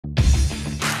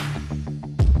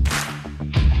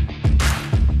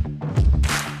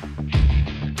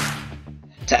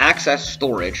To access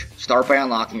storage, start by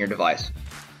unlocking your device.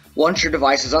 Once your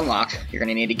device is unlocked, you're going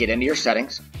to need to get into your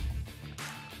settings.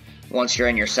 Once you're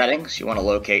in your settings, you want to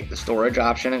locate the storage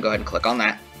option and go ahead and click on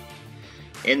that.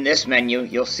 In this menu,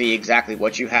 you'll see exactly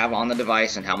what you have on the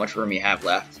device and how much room you have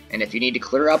left. And if you need to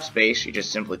clear up space, you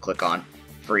just simply click on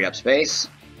Free Up Space.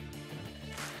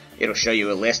 It'll show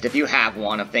you a list, if you have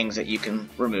one, of things that you can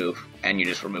remove, and you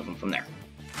just remove them from there.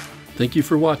 Thank you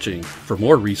for watching. For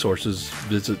more resources,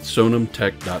 visit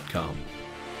sonimtech.com.